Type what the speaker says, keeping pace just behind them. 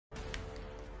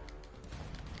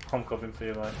I'm coming for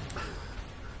you, mate.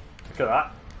 Look at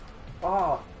that.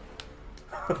 Oh.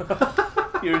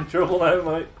 You're in trouble now,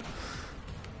 mate.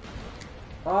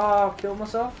 Oh, I've killed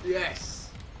myself? Yes!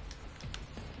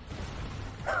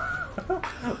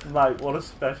 Mate, what a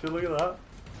special, look at that.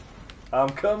 I'm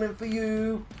coming for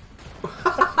you.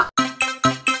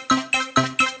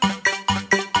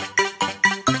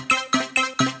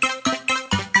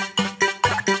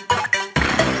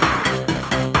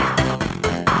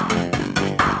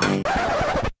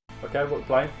 Okay, what are we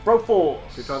playing? Broforce!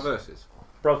 Should we try versus?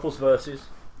 Broforce versus.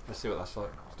 Let's see what that's like.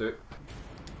 Let's do it.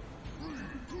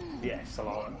 Yes, I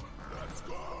like it.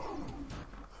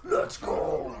 Let's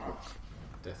go!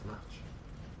 Deathmatch.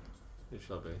 Who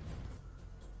shall I be?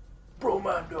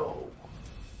 Bromando!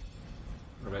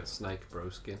 What about Snake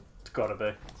Broskin? It's gotta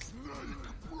be.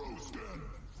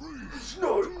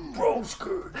 Snake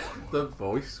Broskin! The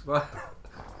voice, man.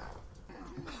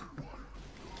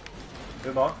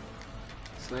 Come on.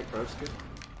 Snake Broskin.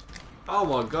 Oh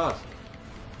my god.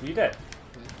 Are you dead?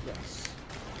 Yes.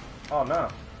 Oh no.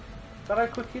 Is that how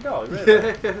quick you die,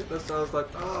 really? That sounds like,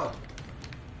 oh.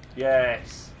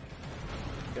 Yes.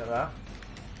 Get that?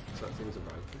 So that thing's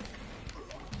about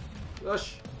it.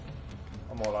 Rush!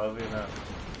 I'm all over you now.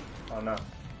 Oh no.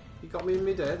 You got me in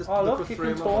mid-air. Oh look, you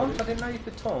can taunt. I didn't know you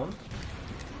could taunt.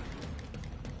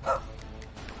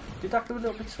 Did that do a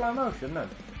little bit slow motion then?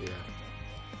 Yeah.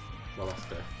 Well, that's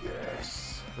death.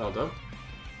 Yes. Well done.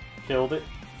 Killed it.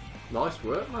 Nice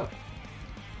work, man.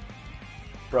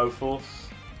 Broforce.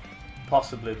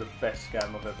 Possibly the best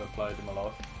game I've ever played in my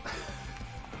life.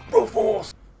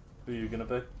 Broforce! Who are you gonna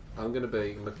be? I'm gonna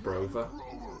be McBrover.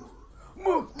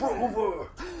 McBrover!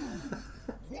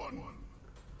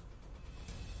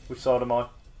 Which side am I?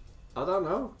 I don't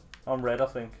know. I'm red, I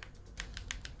think.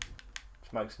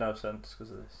 Which makes no sense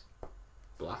because of this.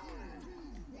 Black.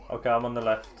 Okay, I'm on the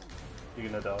left. You're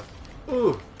gonna die.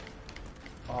 Ooh!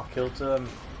 Oh, I killed the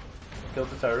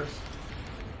terrorist.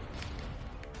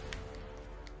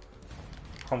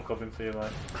 I'm coming for you,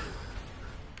 mate.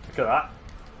 Look at that.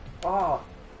 Oh.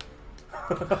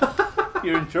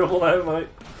 You're in trouble now, mate.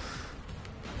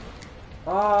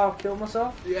 Oh, I've killed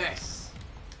myself? Yes!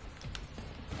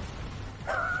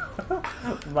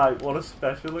 Mate, what a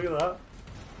special, look at that.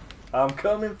 I'm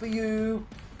coming for you.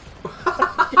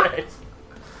 Yes.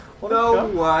 What a No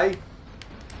shot. way!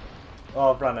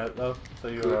 Oh, I've ran out though, so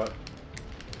you're alright.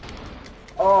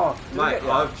 Oh, did I Mate, get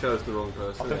you? I've chose the wrong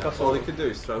person. I think Yeah. I saw All it. he can do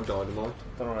is throw dynamite.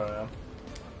 Don't know where I am.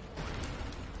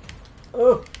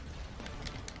 Oh!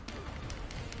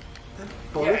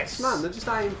 Bullets, Yes. man, they're just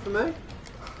aiming for me.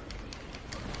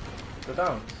 They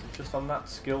don't. It's just I'm that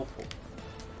skillful.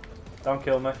 Don't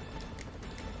kill me.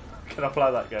 Can I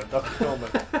play that game? Don't kill me.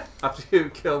 After you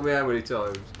killed me how many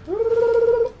times?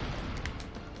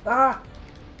 Ah!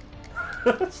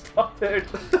 Stop it!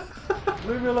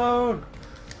 Leave me alone!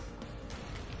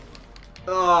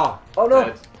 Oh! Oh no!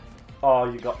 Dead. Oh,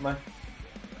 you got me.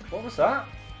 What was that?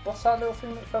 What's that little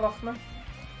thing that fell off me?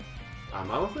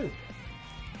 Ammo, I think.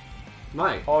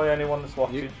 Mate, Oh, yeah, anyone that's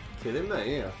watching. you kidding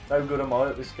me, yeah. How good am I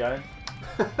at this game?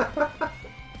 Should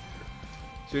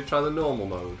we try the normal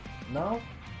mode? No,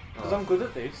 because Oh. I'm good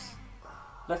at this.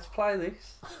 Let's play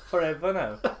this forever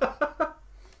now.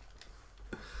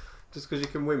 Just because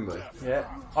you can win me? Yeah,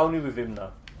 only with him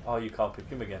though. Oh, you can't pick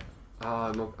him again.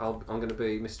 I'm going to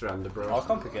be Mr. Underbro. Oh, I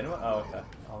can't pick anyone. Oh, okay.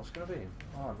 I was going to be him.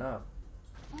 Oh, no.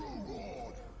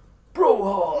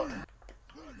 Brohard!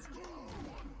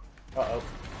 Uh-oh.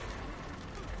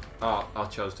 Oh, I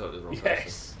chose totally the wrong person.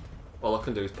 Yes! All I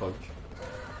can do is punch.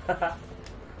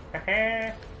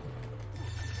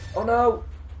 Oh, no!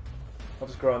 I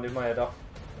just grinded my head off.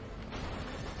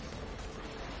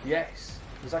 Yes!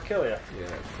 Does that kill you? Yeah,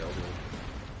 it killed me.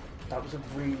 That was a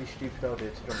really stupid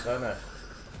idea to jump down there.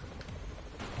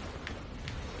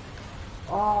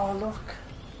 Oh, look!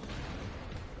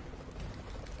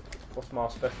 What's my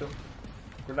special?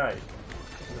 Grenade?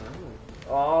 No.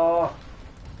 Oh!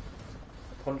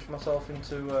 Punch myself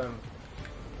into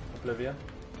oblivion.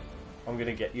 I'm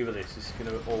gonna get you with this. This is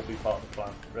gonna all be part of the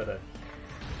plan. Ready?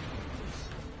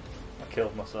 I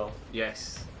killed myself.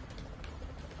 Yes.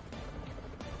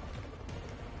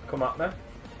 Come at me.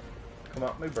 Come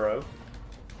at me, bro.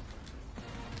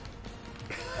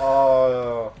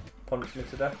 Oh, punch me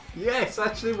to death. Yes,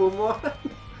 actually one more.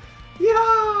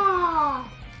 Yeah!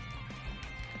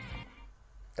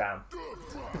 Damn.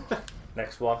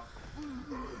 Next one.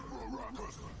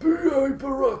 B.A.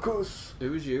 Baracus!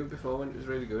 Who was you before when it was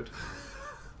really good?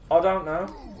 I don't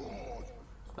know.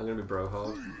 I'm going to be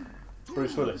Brohard.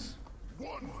 Bruce Willis.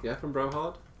 Yeah, from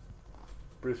Brohard.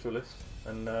 Bruce Willis.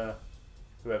 And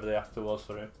whoever the actor was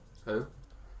for him. Who?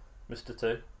 Mr.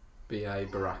 T. B.A.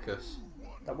 Baracus.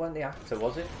 That wasn't the actor,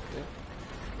 was it? Yeah.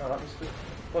 No, that was the...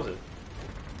 Was it?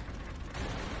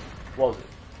 Was it?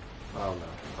 Oh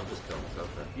no, I've just killed myself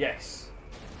there. Yes!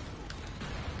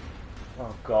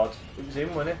 Oh god. It was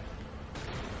him, wasn't it?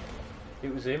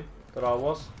 It was him that I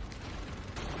was.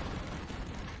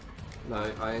 No,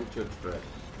 I ain't judged for it.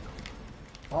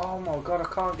 Oh my god,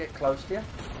 I can't get close to you. I'm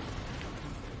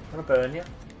gonna burn you.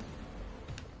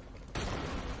 Oh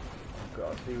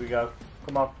god, here we go.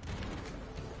 Come on.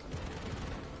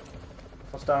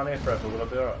 If I stay on here forever, will I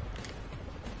be alright?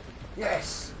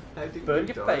 Yes! How did Burn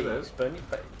you your die, face, though? burn your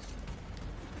face.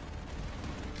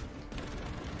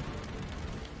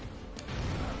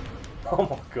 Oh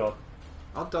my god.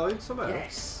 I died somehow.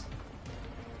 Yes!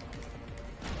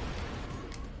 Okay.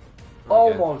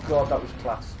 Oh my god, that was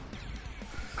class.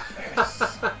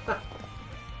 Yes!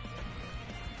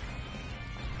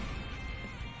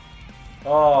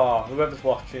 Oh, whoever's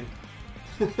watching,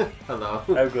 Hello.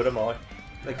 how good am I?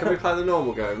 Hey, can we play the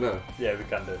normal game now? Yeah, we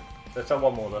can do. Let's have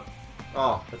one more though.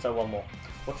 Oh, Let's have one more.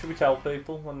 What should we tell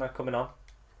people when they're coming on?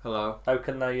 hello. How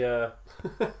can they,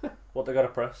 what they gotta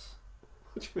press?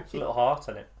 What do you It's a mean? little heart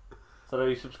in it. So do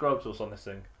you subscribe to us on this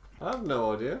thing? I have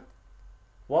no idea.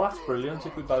 Well, that's brilliant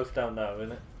if we both don't know,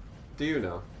 isn't it? Do you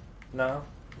know? No.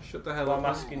 Shut the hell Well, up. I'm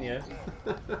asking you.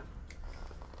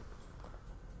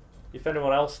 If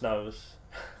anyone else knows,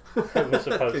 who we're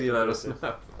supposed Can you to let do us this.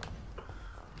 know?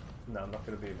 No, I'm not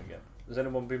going to be him again. Has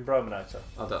anyone been Brominator?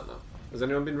 I don't know. Has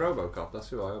anyone been Robocop? That's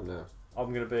who I am now.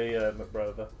 I'm going to be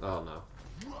McBrover. Oh no.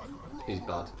 He's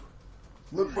bad.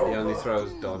 Look, He only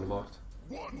throws dynamite.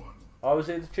 I was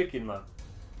he the chicken man,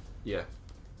 Yeah.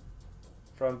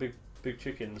 throwing big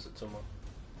chickens at someone.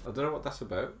 I don't know what that's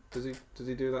about. Does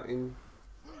he do that in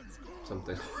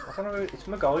something? I don't know. It's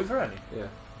MacGyver, ain't he? Yeah.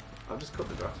 I've just cut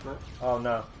the grass, mate. Oh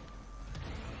no.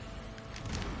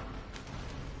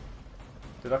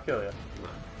 Did I kill you? No.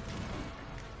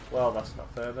 Well, that's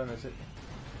not fair then, is it?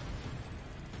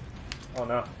 Oh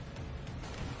no.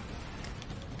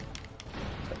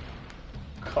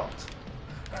 God.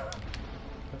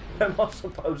 Am I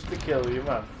supposed to kill you,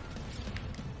 man?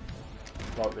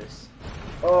 Like this.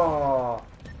 Oh,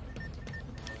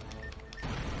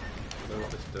 I don't know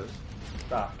what this does.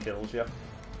 that kills you.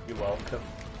 You're welcome.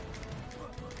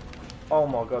 Oh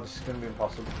my god, this is going to be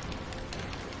impossible.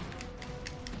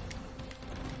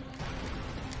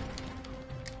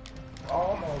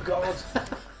 Oh my god.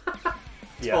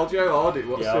 Yeah. Told you how hard it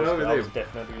was. Yeah, to I know was, with I was him.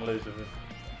 definitely going to lose with him.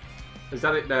 Is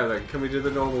that it now then? Can we do the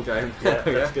normal game? Yeah,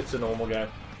 let's get to normal game.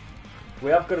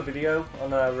 We have got a video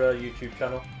on our YouTube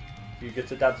channel. If you get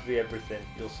to Dad's V Everything,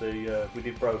 you'll see we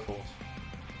did Broforce.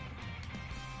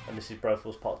 And this is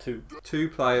Broforce Part 2. 2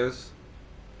 players.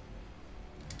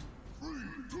 3,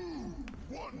 2,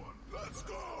 1, let's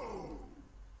go!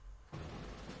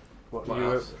 What What were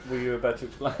you, else? were you about to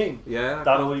explain? Yeah. I That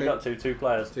can't all you think- got to, 2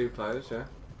 players. 2 players, yeah.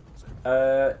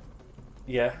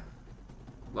 Yeah.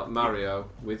 Like Mario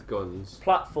with guns.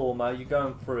 Platformer, you're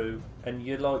going through and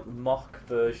you're like mock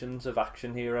versions of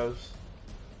action heroes.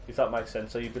 If that makes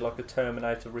sense. So you'd be like a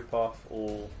Terminator rip-off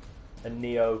or a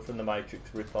Neo from the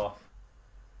Matrix rip-off.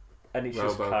 And it's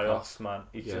just Robocop. chaos, man.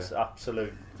 It's Yeah. just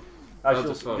absolute. Loads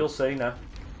of As fun. you'll see now.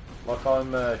 Like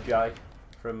I'm Jay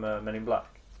from Men in Black.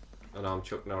 And I'm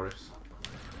Chuck Norris.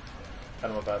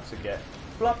 And I'm about to get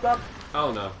blah blah.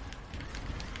 Oh no.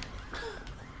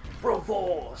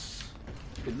 Broforce!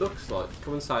 It looks like.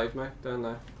 Come and save me down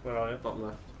there. Where are you? Bottom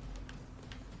left.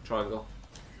 Triangle.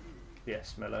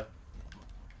 Yes, melee.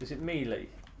 Is it melee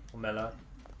or melee?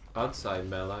 I'd say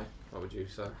melee. What would you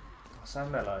say? I say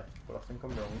melee, but I think I'm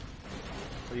wrong.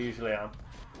 I usually am.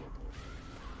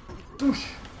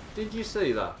 Did you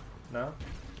see that? No?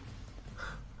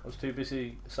 I was too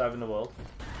busy saving the world.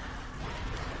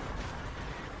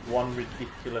 One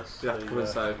ridiculous. You have to come and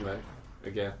save me.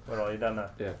 Again. Where are you? Down there?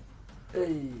 Yeah.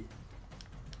 Hey.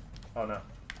 Oh no.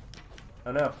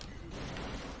 Oh no.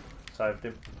 Saved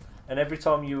him. And every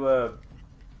time you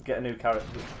get a new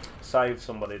character, save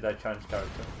somebody, they change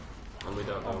character. And we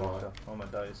don't know Oh my why. god. Oh my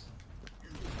days.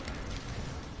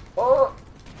 Oh!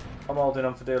 I'm holding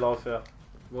on for dear life here.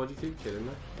 Why do you keep killing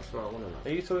me? That's what I want to know. Are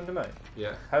you talking to me?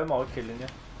 Yeah. How am I killing you?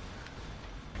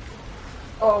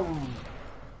 Oh!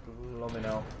 Let me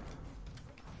know.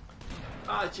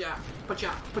 Ah, ja, pacha,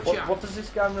 What does this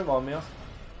game remind me of?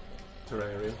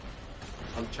 Terrarium.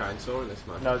 I'm chainsawing this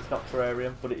man. No, it's not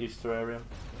Terrarium, but it is Terrarium.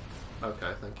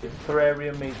 Okay, thank you.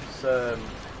 Terrarium means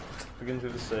begins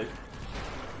with a C.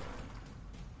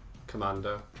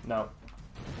 Commando. No.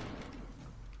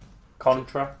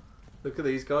 Contra. Look at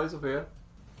these guys up here.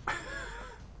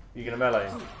 You're gonna melee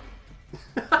him?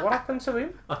 What happened to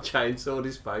him? I chainsawed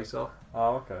his face off.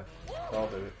 Oh, okay. I'll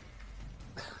do it.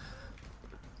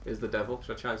 Here's the devil.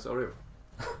 Should I chainsaw him?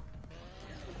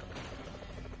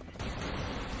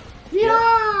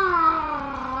 Yeah!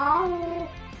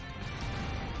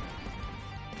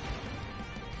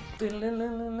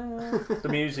 The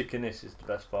music in this is the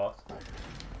best part. I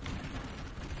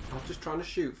was just trying to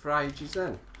shoot for ages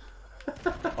then.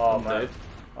 Oh, I'm man. dead.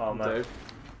 Oh, I'm man. dead.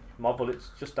 My bullet's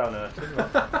just down there.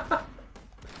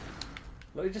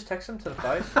 Look, he just takes him to the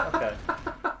face. Okay.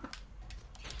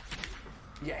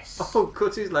 Yes. Oh,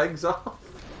 cut his legs off.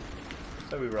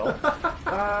 So we roll.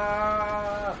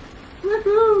 Ah!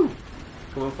 Woohoo!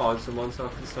 Come and find someone so I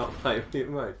can start playing with it,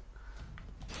 mate.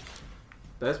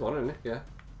 There's one, isn't it? Yeah.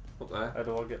 Up there. How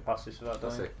do I get past this without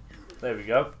That's dying? it. There we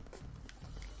go.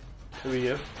 Who are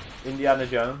you? Indiana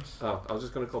Jones. Oh, I was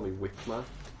just going to call me Whip Man.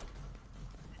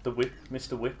 The Whip,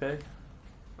 Mr. Whippy.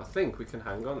 I think we can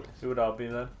hang on this. Who would I be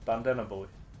then? Bandana Boy.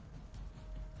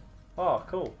 Oh,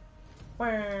 cool.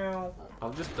 Wow.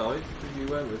 I've just died because you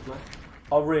weren't with me.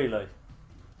 Oh, really?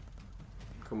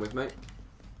 Come with me.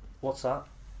 What's that?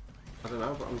 I don't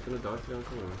know, but I'm going to die if you don't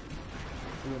come with me.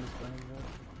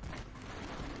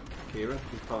 Kieran,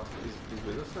 he's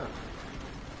with us now.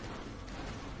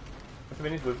 What do you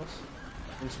mean he's with us?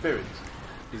 In spirit?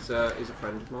 He's a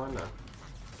friend of mine now.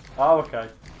 Oh, okay.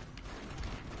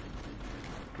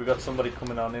 We got somebody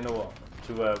coming on in or what?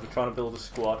 We're trying to build a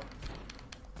squad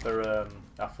for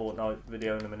our Fortnite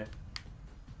video in a minute.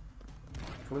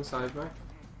 Come and save me.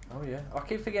 Oh yeah. I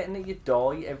keep forgetting that you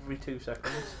die every 2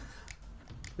 seconds.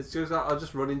 It's just that I'll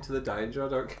just run into the danger, I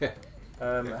don't care.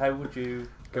 How would you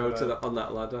Go to on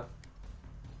that ladder.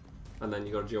 And then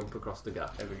you got to jump across the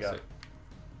gap. There we go.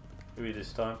 Who are you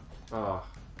this time? Oh,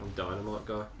 I'm dynamite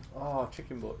guy. Oh,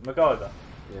 chicken boy. MacGyver.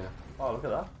 Yeah. Oh, look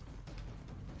at that.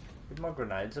 My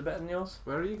grenades are better than yours.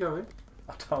 Where are you going?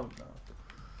 I don't know.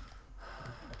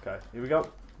 Okay, here we go.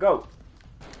 Go!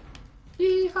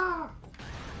 Yeehaw!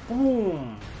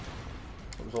 Boom!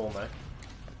 That was all me.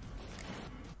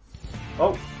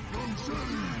 Oh!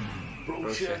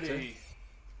 Brochetti.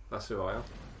 That's who I am.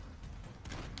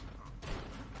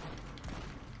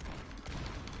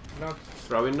 No,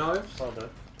 Throwing knives? I'll do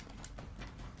it.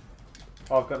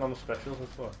 Oh, I've got normal specials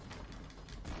as well.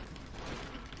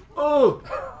 Oh!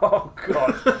 Oh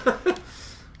god!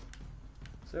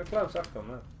 See how close I've come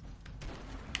then?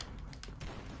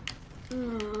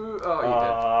 Oh, you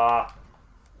Ah!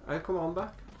 did. How come on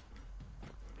back?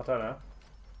 I don't know.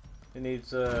 It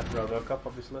needs Robocop,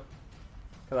 obviously. Look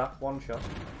at that, one shot.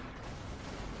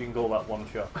 You can call that one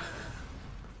shot.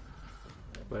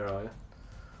 Where are you?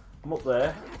 I'm up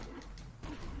there.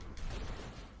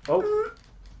 Oh!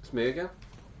 It's me again.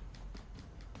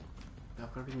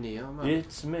 I've got to be Neo, man.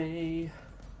 It's me.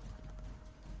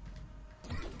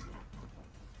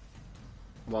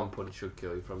 One punch should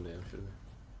kill you from there, shouldn't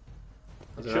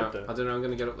it? It should do. I don't know. I'm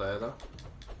going to get up there though.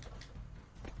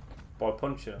 By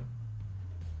punching them.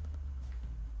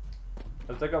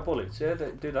 Have they got bullets? Yeah,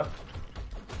 they do that.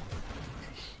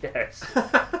 Yes.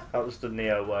 That was the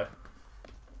Neo way.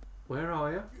 Where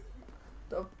are you?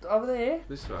 Over there?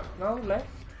 This way. No, left.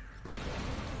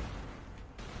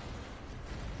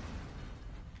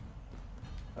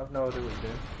 I've no idea what you're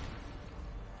doing.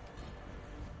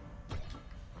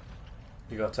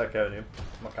 You gotta take out him,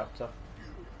 my captor.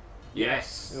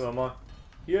 Yes. Who am I?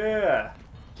 Yeah!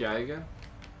 Jay again.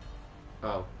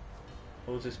 Oh.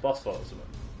 What was this boss fight or something?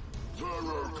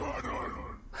 Terror cannon.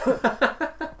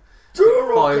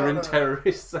 Firing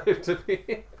terrorists out of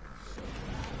here.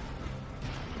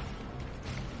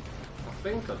 I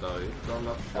think I died, but I'm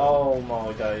not sure. Oh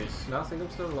my days. No, I think I'm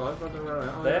still alive. I don't know where I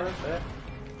am. There, there.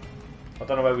 I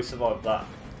don't know how we survived that.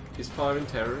 He's firing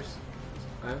terrorists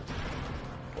out.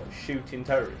 What, shooting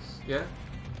terrorists? Yeah.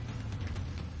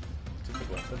 It's a good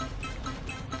weapon.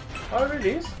 Oh, it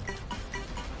really is?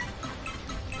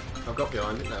 I've got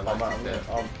behind it now. I'm mate. There.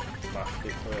 smashed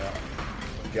it for that.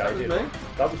 That was me.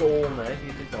 That was all me.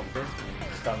 You did nothing.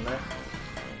 Stand there.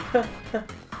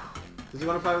 Does he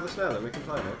want to play with us now then? We can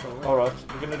play now, can't we? Alright,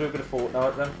 we're going to do a bit of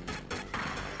Fortnite then.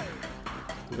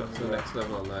 We got to the next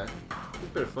level on there. It's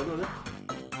a bit of fun, wasn't it?